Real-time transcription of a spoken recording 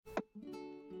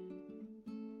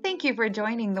Thank you for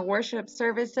joining the worship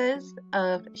services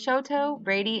of Shoto,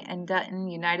 Brady, and Dutton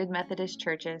United Methodist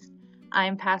Churches.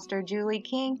 I'm Pastor Julie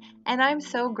King, and I'm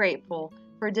so grateful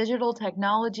for digital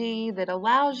technology that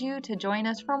allows you to join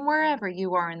us from wherever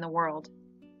you are in the world.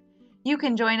 You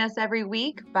can join us every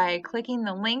week by clicking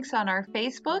the links on our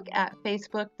Facebook at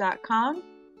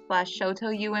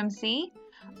facebook.com/ShotoUMC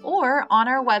or on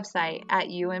our website at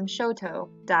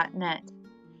umshoto.net.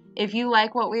 If you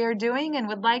like what we are doing and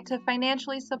would like to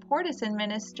financially support us in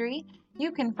ministry,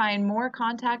 you can find more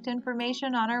contact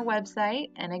information on our website,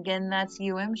 and again, that's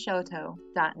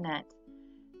umshoto.net.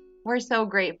 We're so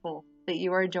grateful that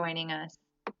you are joining us.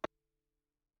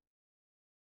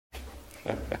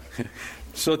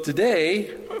 So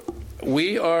today,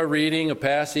 we are reading a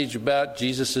passage about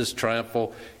Jesus'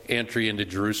 triumphal entry into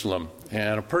Jerusalem.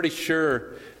 And I'm pretty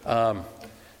sure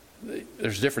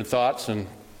there's different thoughts and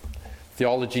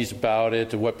theologies about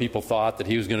it, what people thought that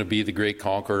he was going to be the great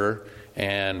conqueror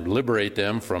and liberate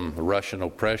them from the Russian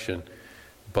oppression.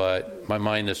 But my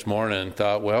mind this morning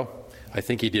thought, well, I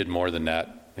think he did more than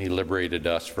that. He liberated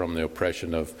us from the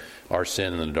oppression of our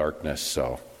sin and the darkness.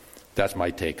 So that's my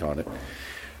take on it.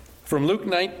 From Luke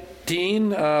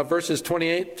 19, verses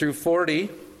 28 through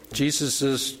 40,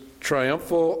 Jesus'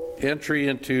 triumphal entry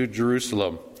into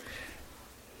Jerusalem.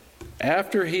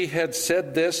 After he had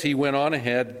said this, he went on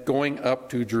ahead, going up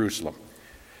to Jerusalem.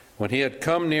 When he had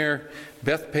come near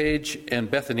Bethphage and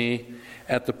Bethany,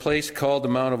 at the place called the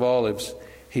Mount of Olives,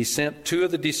 he sent two of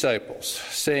the disciples,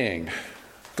 saying,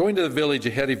 "Go into the village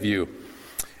ahead of you,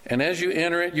 and as you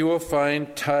enter it, you will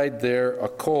find tied there a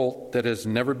colt that has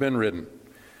never been ridden.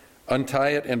 Untie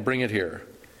it and bring it here.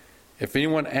 If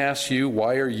anyone asks you,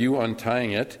 'Why are you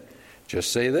untying it?'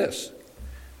 just say this,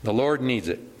 'The Lord needs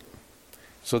it.'"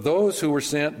 So those who were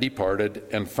sent departed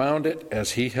and found it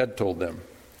as he had told them.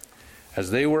 As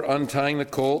they were untying the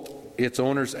colt, its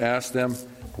owners asked them,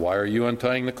 "Why are you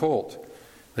untying the colt?"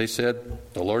 They said,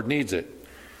 "The Lord needs it."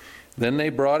 Then they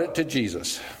brought it to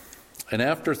Jesus. And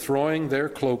after throwing their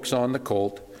cloaks on the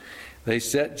colt, they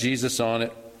set Jesus on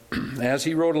it. As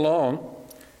he rode along,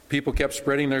 people kept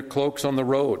spreading their cloaks on the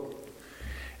road.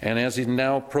 And as he's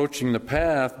now approaching the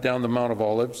path down the Mount of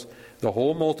Olives, the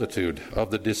whole multitude of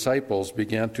the disciples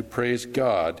began to praise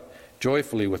God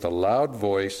joyfully with a loud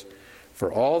voice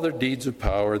for all their deeds of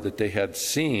power that they had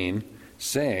seen,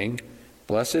 saying,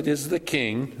 "Blessed is the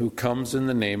King who comes in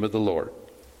the name of the Lord.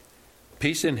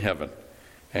 Peace in heaven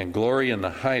and glory in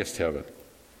the highest heaven."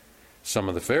 Some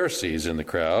of the Pharisees in the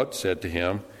crowd said to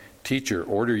him, "Teacher,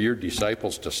 order your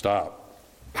disciples to stop."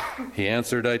 He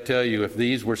answered, "I tell you, if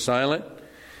these were silent,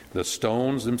 the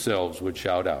stones themselves would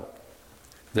shout out."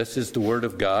 This is the word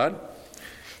of God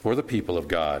for the people of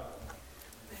God.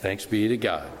 Thanks be to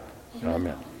God.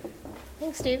 Amen.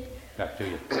 Thanks, Steve. Back to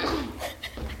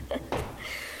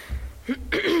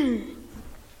you.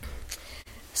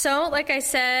 So, like I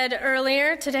said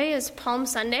earlier, today is Palm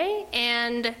Sunday,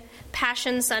 and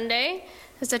Passion Sunday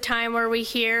is a time where we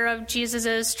hear of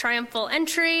Jesus' triumphal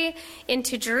entry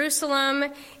into Jerusalem,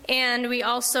 and we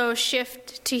also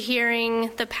shift to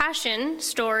hearing the Passion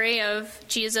story of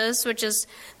Jesus, which is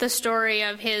the story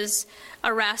of his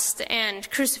arrest and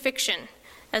crucifixion,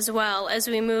 as well as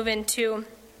we move into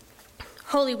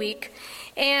Holy Week.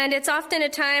 And it's often a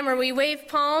time where we wave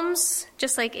palms,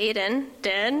 just like Aiden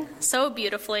did, so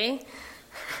beautifully.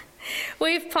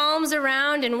 Wave palms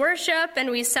around in worship, and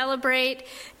we celebrate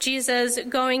Jesus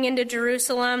going into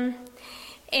Jerusalem.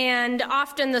 And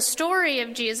often the story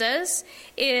of Jesus,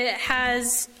 it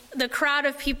has the crowd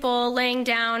of people laying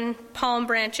down palm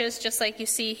branches, just like you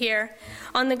see here,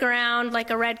 on the ground like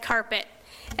a red carpet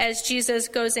as Jesus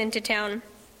goes into town.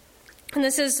 And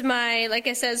this is like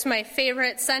I said, my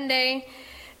favorite Sunday.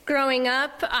 Growing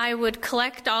up, I would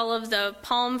collect all of the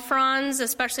palm fronds,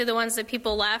 especially the ones that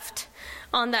people left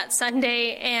on that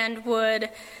Sunday, and would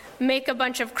make a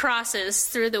bunch of crosses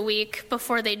through the week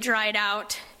before they dried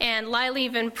out. And Lila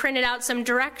even printed out some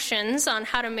directions on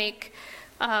how to make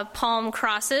palm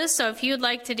crosses. So if you'd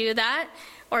like to do that,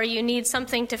 or you need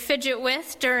something to fidget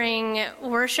with during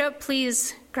worship,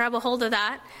 please grab a hold of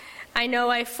that. I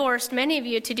know I forced many of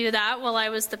you to do that while I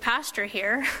was the pastor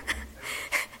here.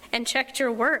 And checked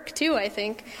your work too, I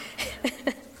think.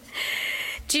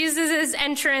 Jesus'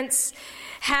 entrance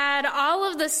had all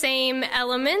of the same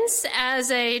elements as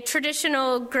a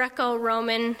traditional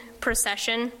Greco-Roman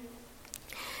procession.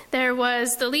 There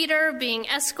was the leader being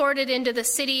escorted into the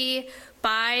city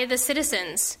by the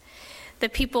citizens, the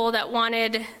people that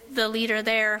wanted the leader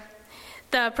there.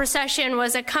 The procession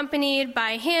was accompanied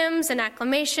by hymns and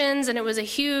acclamations, and it was a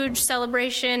huge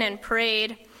celebration and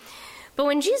parade. But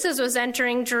when Jesus was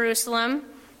entering Jerusalem,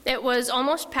 it was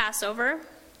almost Passover,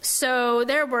 So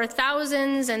there were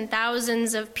thousands and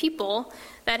thousands of people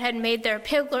that had made their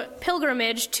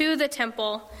pilgrimage to the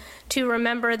temple to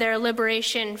remember their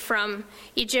liberation from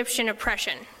Egyptian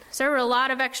oppression. So there were a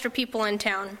lot of extra people in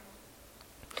town.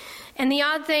 And the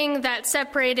odd thing that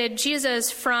separated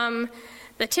Jesus from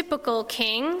the typical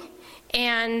king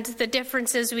and the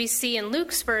differences we see in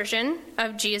Luke's version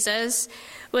of Jesus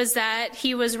was that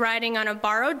he was riding on a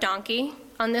borrowed donkey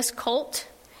on this colt.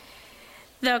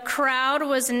 The crowd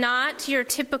was not your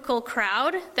typical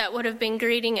crowd that would have been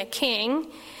greeting a king.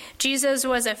 Jesus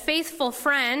was a faithful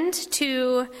friend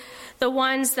to the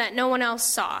ones that no one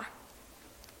else saw.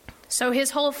 So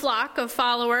his whole flock of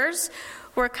followers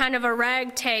were kind of a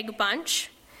ragtag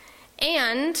bunch,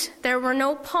 and there were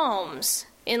no palms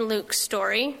in Luke's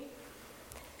story.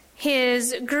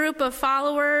 His group of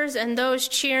followers and those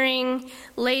cheering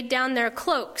laid down their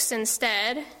cloaks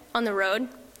instead on the road.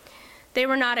 They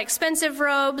were not expensive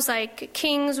robes like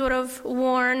kings would have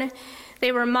worn.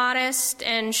 They were modest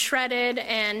and shredded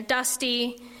and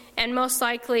dusty and most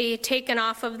likely taken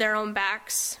off of their own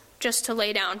backs just to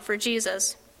lay down for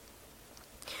Jesus.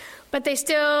 But they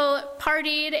still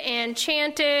partied and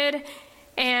chanted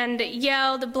and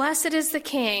yelled, "Blessed is the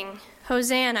King,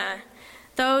 Hosanna,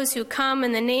 those who come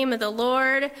in the name of the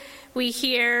Lord." We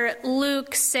hear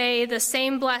Luke say the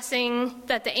same blessing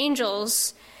that the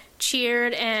angels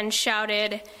cheered and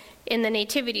shouted in the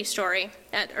nativity story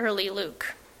at early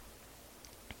Luke.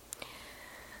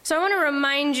 So I want to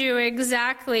remind you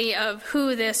exactly of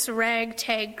who this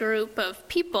ragtag group of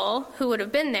people who would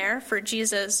have been there for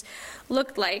Jesus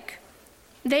looked like.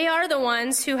 They are the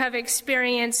ones who have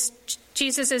experienced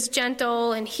Jesus'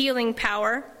 gentle and healing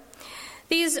power.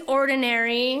 These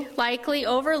ordinary, likely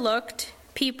overlooked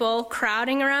people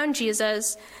crowding around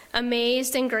Jesus,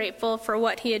 amazed and grateful for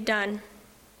what he had done.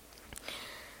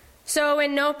 So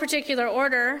in no particular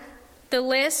order, the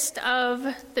list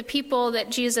of the people that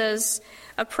Jesus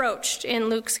approached in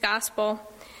Luke's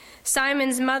gospel.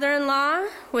 Simon's mother-in-law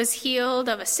was healed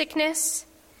of a sickness.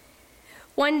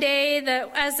 One day,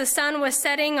 as the sun was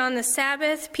setting on the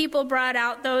Sabbath, people brought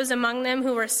out those among them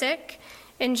who were sick,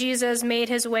 and Jesus made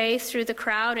his way through the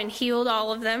crowd and healed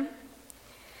all of them.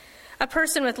 A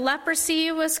person with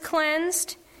leprosy was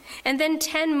cleansed, and then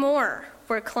 10 more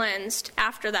were cleansed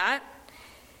after that.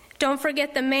 Don't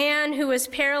forget the man who was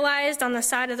paralyzed on the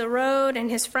side of the road,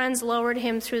 and his friends lowered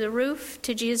him through the roof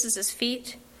to Jesus'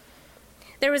 feet.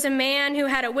 There was a man who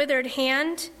had a withered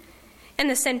hand, and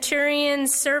the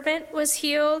centurion's servant was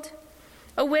healed.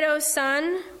 A widow's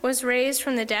son was raised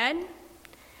from the dead.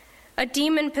 A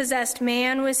demon-possessed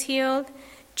man was healed.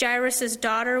 Jairus'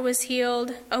 daughter was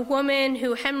healed. A woman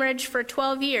who hemorrhaged for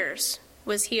 12 years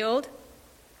was healed.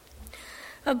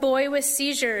 A boy with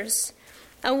seizures.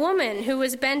 A woman who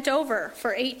was bent over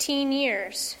for 18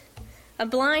 years. A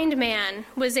blind man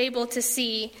was able to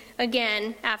see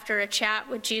again after a chat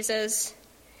with Jesus.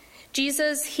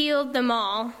 Jesus healed them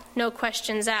all, no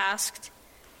questions asked.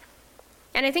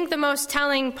 And I think the most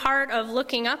telling part of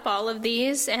looking up all of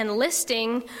these and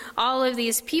listing all of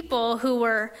these people who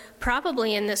were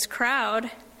probably in this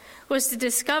crowd was to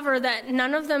discover that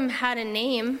none of them had a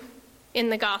name in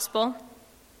the gospel.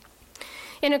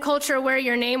 In a culture where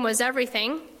your name was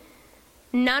everything,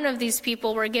 none of these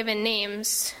people were given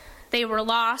names. They were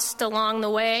lost along the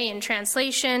way in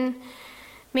translation.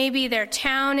 Maybe their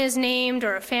town is named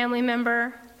or a family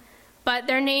member, but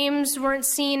their names weren't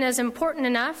seen as important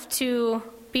enough to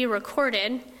be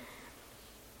recorded.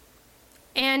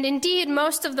 And indeed,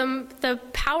 most of them, the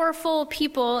powerful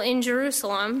people in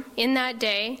Jerusalem in that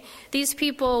day, these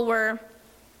people were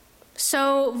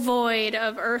so void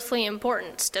of earthly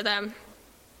importance to them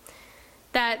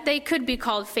that they could be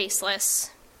called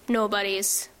faceless,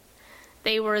 nobodies.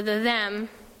 They were the them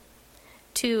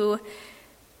to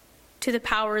the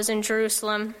powers in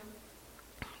Jerusalem.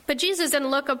 But Jesus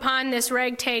didn't look upon this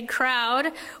ragtag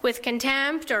crowd with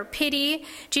contempt or pity.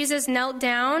 Jesus knelt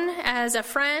down as a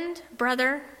friend,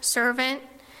 brother, servant,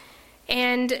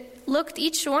 and looked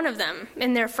each one of them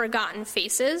in their forgotten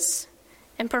faces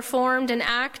and performed an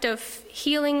act of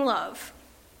healing love.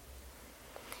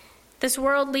 This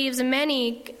world leaves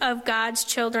many of God's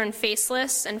children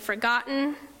faceless and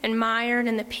forgotten and mired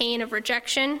in the pain of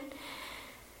rejection.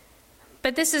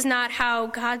 But this is not how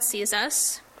God sees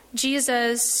us.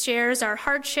 Jesus shares our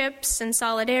hardships and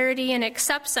solidarity and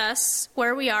accepts us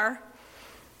where we are,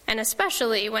 and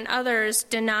especially when others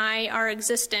deny our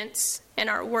existence and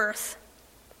our worth.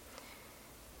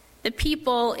 The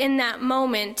people in that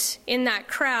moment, in that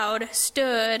crowd,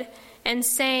 stood and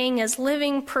sang as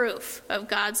living proof of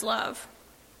God's love.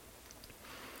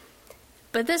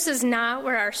 But this is not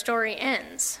where our story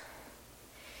ends.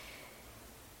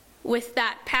 with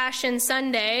that Passion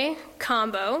Sunday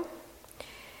combo,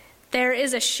 there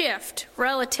is a shift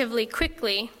relatively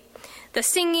quickly. The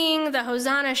singing, the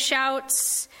Hosanna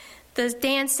shouts, the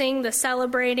dancing, the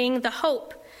celebrating, the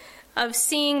hope of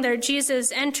seeing their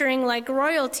Jesus entering like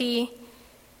royalty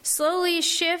slowly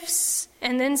shifts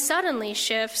and then suddenly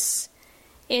shifts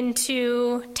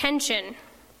into tension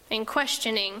and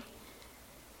questioning.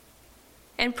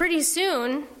 And pretty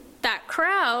soon, that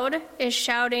crowd is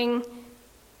shouting,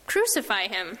 "Crucify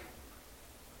him.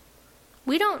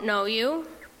 We don't know you."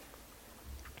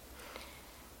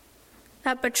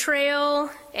 That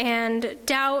betrayal and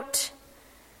doubt,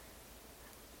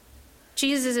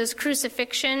 Jesus'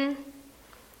 crucifixion.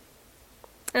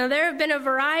 Now, there have been a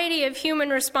variety of human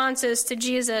responses to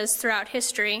Jesus throughout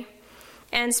history,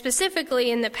 and specifically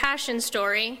in the Passion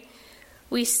story,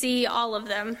 we see all of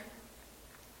them.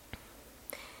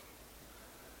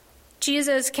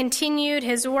 Jesus continued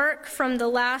his work from the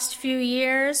last few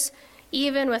years,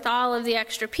 even with all of the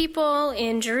extra people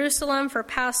in Jerusalem for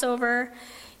Passover.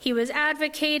 He was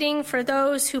advocating for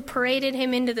those who paraded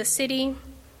him into the city.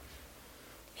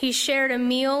 He shared a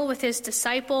meal with his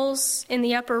disciples in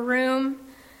the upper room,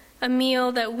 a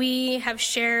meal that we have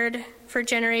shared for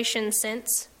generations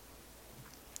since.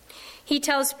 He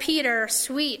tells Peter,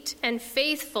 sweet and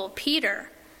faithful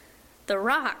Peter, the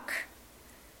rock,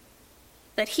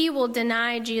 that he will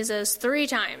deny Jesus 3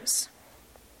 times.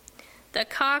 The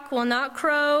cock will not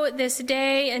crow this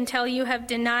day until you have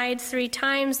denied 3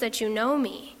 times that you know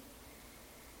me.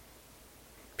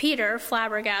 Peter,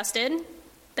 flabbergasted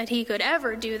that he could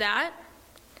ever do that.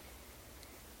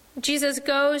 Jesus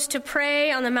goes to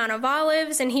pray on the Mount of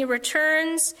Olives, and he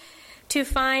returns to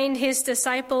find his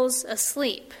disciples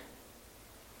asleep.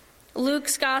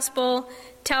 Luke's gospel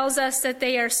tells us that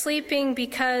they are sleeping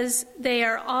because they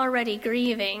are already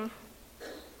grieving.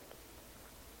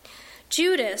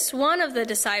 Judas, one of the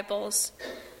disciples,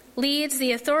 leads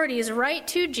the authorities right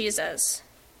to Jesus.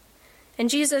 And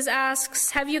Jesus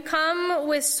asks, "Have you come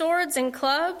with swords and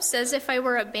clubs as if I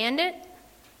were a bandit?"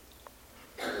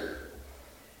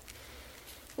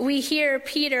 We hear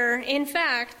Peter, in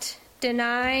fact,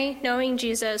 deny knowing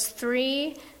Jesus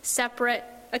 3 separate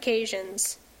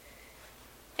occasions.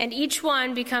 And each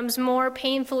one becomes more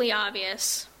painfully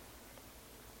obvious.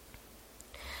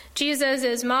 Jesus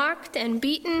is mocked and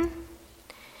beaten.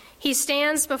 He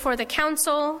stands before the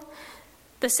council.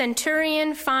 The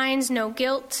centurion finds no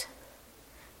guilt.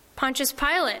 Pontius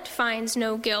Pilate finds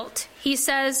no guilt. He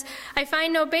says, "I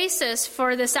find no basis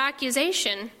for this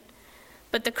accusation,"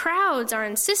 but the crowds are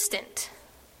insistent.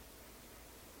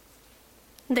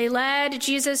 They led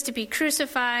Jesus to be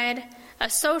crucified, a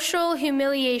social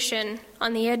humiliation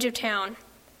on the edge of town.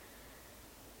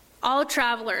 All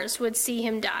travelers would see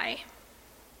him die.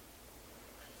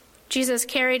 Jesus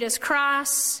carried his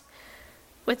cross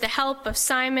with the help of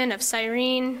Simon of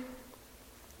Cyrene,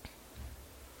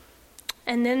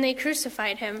 and then they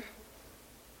crucified him.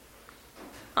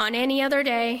 On any other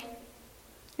day,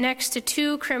 next to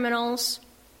 2 criminals,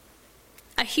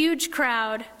 a huge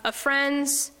crowd of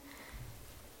friends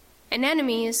and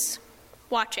enemies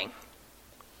watching.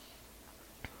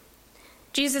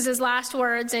 Jesus' last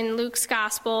words in Luke's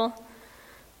gospel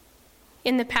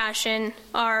in the Passion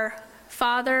are,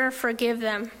 "Father, forgive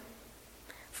them,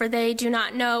 for they do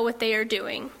not know what they are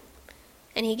doing."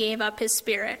 And he gave up his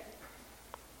spirit.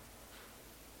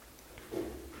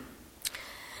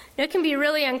 It can be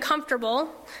really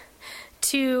uncomfortable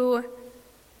to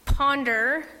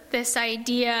ponder this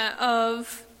idea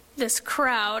of this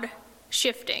crowd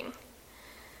shifting.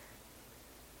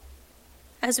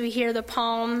 As we hear the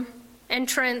palm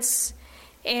entrance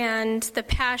and the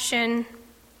Passion,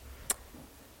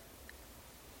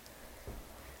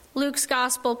 Luke's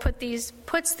gospel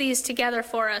puts these together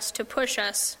for us to push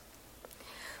us.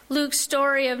 Luke's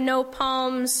story of no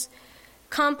palms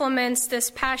complements this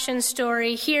Passion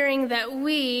story, hearing that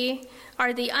we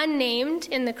are the unnamed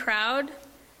in the crowd,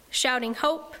 shouting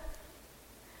hope.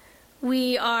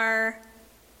 We are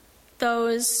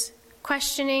those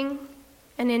questioning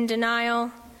and in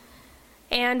denial,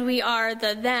 and we are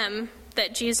the them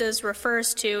that Jesus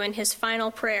refers to in his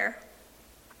final prayer.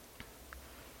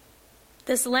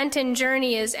 This Lenten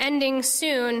journey is ending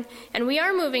soon, and we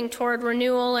are moving toward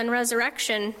renewal and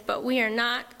resurrection, but we are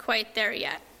not quite there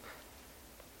yet.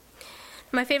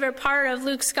 My favorite part of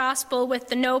Luke's gospel with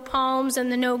the no palms and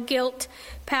the no guilt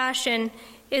Passion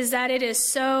is that it is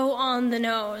so on the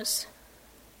nose.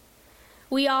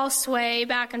 We all sway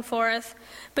back and forth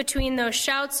between those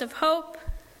shouts of hope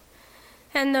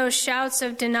and those shouts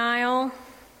of denial.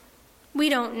 We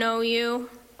don't know you.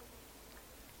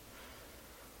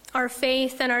 Our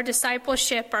faith and our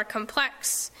discipleship are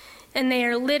complex, and they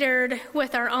are littered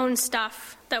with our own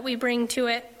stuff that we bring to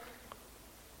it.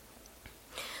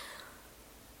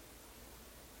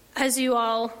 As you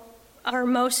all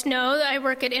most know, I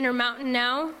work at Intermountain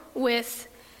now with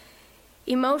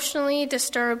emotionally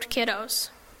disturbed kiddos,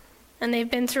 and they've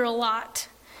been through a lot,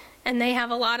 and they have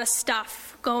a lot of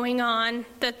stuff going on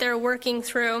that they're working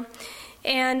through.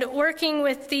 And working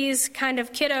with these kind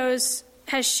of kiddos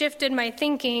has shifted my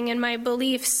thinking and my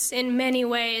beliefs in many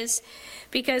ways,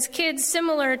 because kids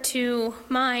similar to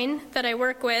mine that I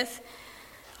work with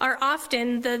are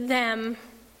often the them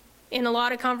in a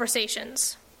lot of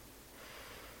conversations.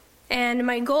 And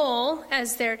my goal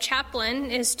as their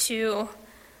chaplain is to,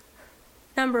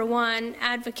 number one,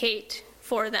 advocate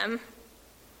for them,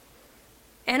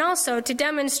 and also to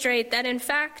demonstrate that, in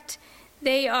fact,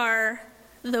 they are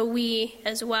the we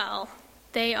as well.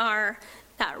 They are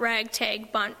that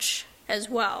ragtag bunch as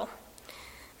well.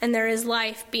 And there is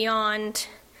life beyond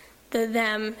the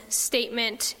them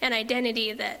statement and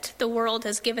identity that the world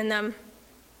has given them.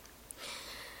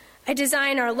 I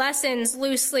design our lessons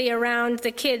loosely around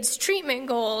the kids' treatment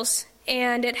goals,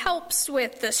 and it helps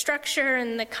with the structure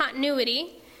and the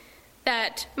continuity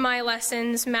that my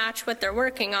lessons match what they're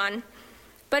working on.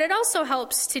 But it also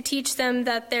helps to teach them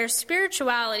that their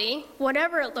spirituality,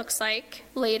 whatever it looks like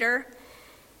later,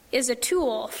 is a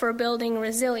tool for building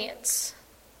resilience.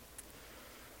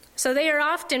 So they are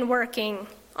often working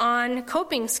on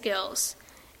coping skills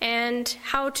and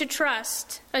how to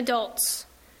trust adults,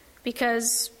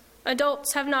 because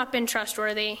adults have not been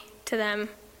trustworthy to them.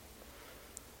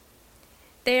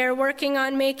 They are working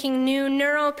on making new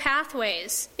neural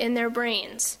pathways in their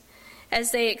brains.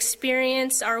 As they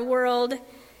experience our world,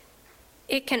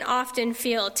 it can often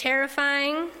feel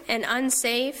terrifying and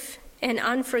unsafe and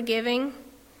unforgiving.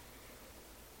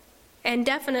 And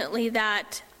definitely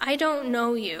that I don't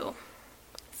know you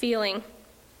feeling.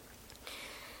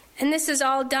 And this is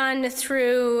all done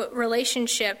through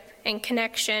relationship and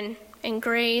connection and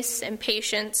grace and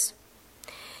patience.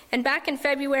 And back in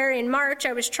February and March,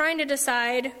 I was trying to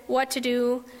decide what to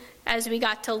do as we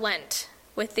got to Lent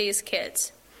with these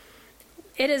kids.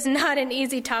 It is not an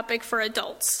easy topic for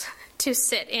adults to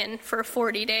sit in for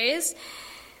 40 days,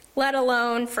 let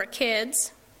alone for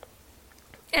kids.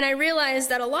 And I realized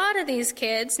that a lot of these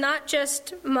kids, not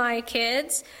just my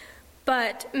kids,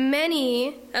 but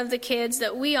many of the kids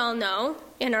that we all know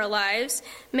in our lives,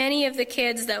 many of the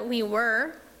kids that we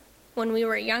were when we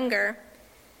were younger,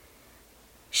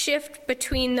 shift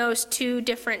between those two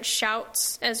different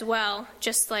shouts as well,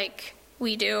 just like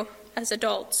we do as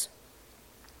adults.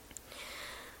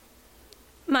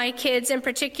 My kids in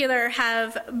particular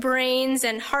have brains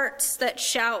and hearts that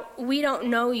shout, "We don't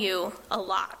know you," a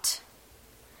lot.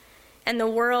 And the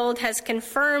world has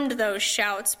confirmed those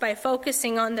shouts by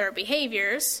focusing on their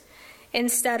behaviors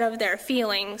instead of their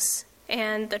feelings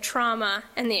and the trauma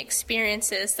and the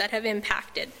experiences that have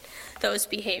impacted those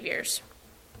behaviors.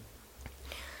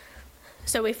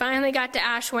 So we finally got to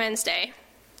Ash Wednesday,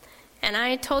 and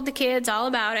I told the kids all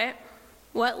about it,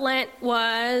 what Lent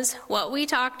was, what we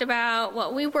talked about,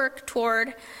 what we worked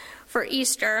toward for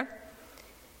Easter,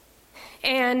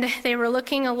 and they were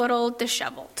looking a little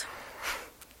disheveled.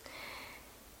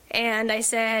 And I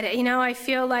said, I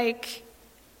feel like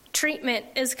treatment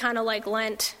is kind of like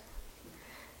Lent.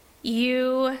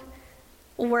 You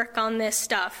work on this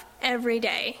stuff every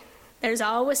day. There's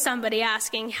always somebody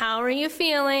asking, how are you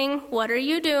feeling? What are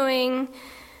you doing?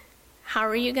 How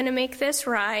are you going to make this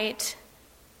right?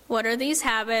 What are these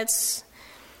habits?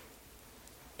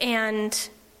 And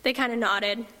they kind of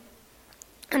nodded.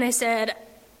 And I said,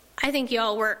 I think you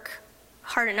all work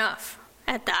hard enough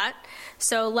at that.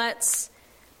 So let's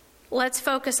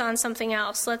focus on something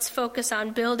else. Let's focus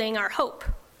on building our hope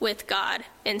with God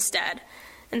instead.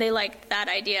 And they liked that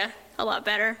idea a lot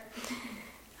better.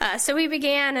 So we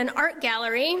began an art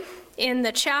gallery in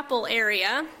the chapel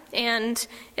area, and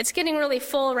it's getting really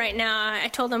full right now. I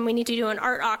told them we need to do an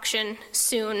art auction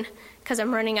soon because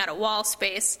I'm running out of wall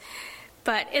space.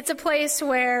 But it's a place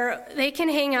where they can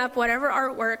hang up whatever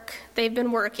artwork they've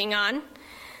been working on,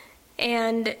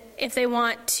 and if they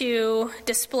want to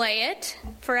display it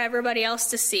for everybody else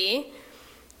to see,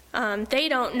 they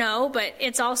don't know, but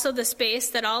it's also the space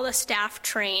that all the staff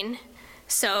train.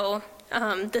 So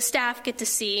the staff get to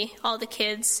see all the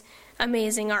kids'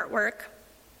 amazing artwork.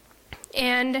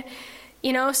 And,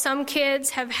 some kids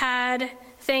have had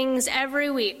things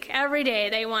every week, every day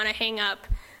they want to hang up.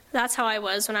 That's how I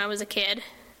was when I was a kid,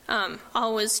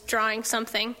 always drawing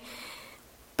something.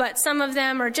 But some of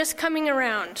them are just coming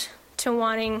around to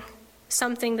wanting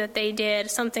something that they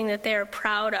did, something that they're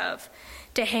proud of,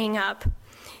 to hang up.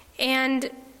 And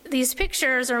these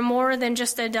pictures are more than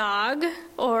just a dog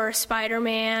or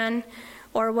Spider-Man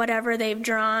or whatever they've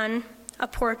drawn, a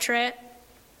portrait.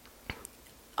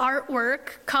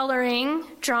 Artwork, coloring,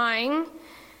 drawing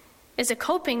is a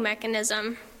coping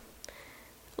mechanism.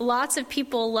 Lots of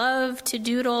people love to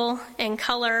doodle and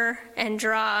color and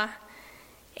draw,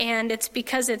 and it's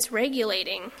because it's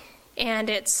regulating, and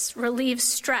it relieves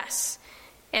stress,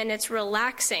 and it's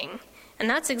relaxing. And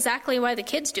that's exactly why the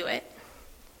kids do it,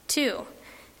 too.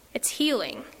 It's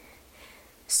healing.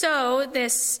 So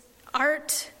this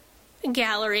art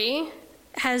gallery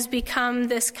has become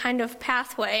this kind of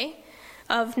pathway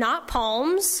of not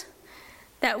palms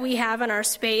that we have in our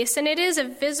space, and it is a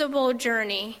visible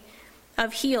journey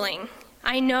of healing.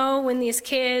 I know when these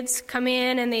kids come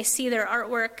in and they see their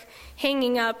artwork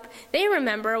hanging up, they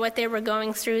remember what they were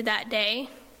going through that day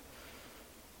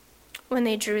when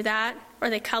they drew that or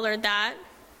they colored that.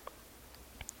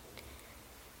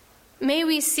 May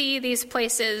we see these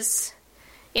places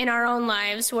in our own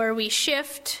lives where we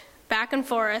shift back and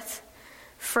forth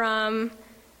from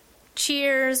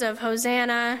cheers of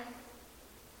Hosanna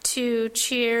to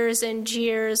cheers and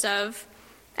jeers of,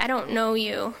 I don't know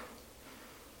you.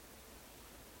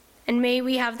 And may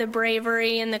we have the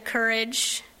bravery and the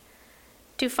courage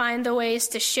to find the ways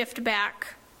to shift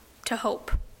back to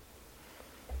hope.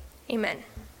 Amen.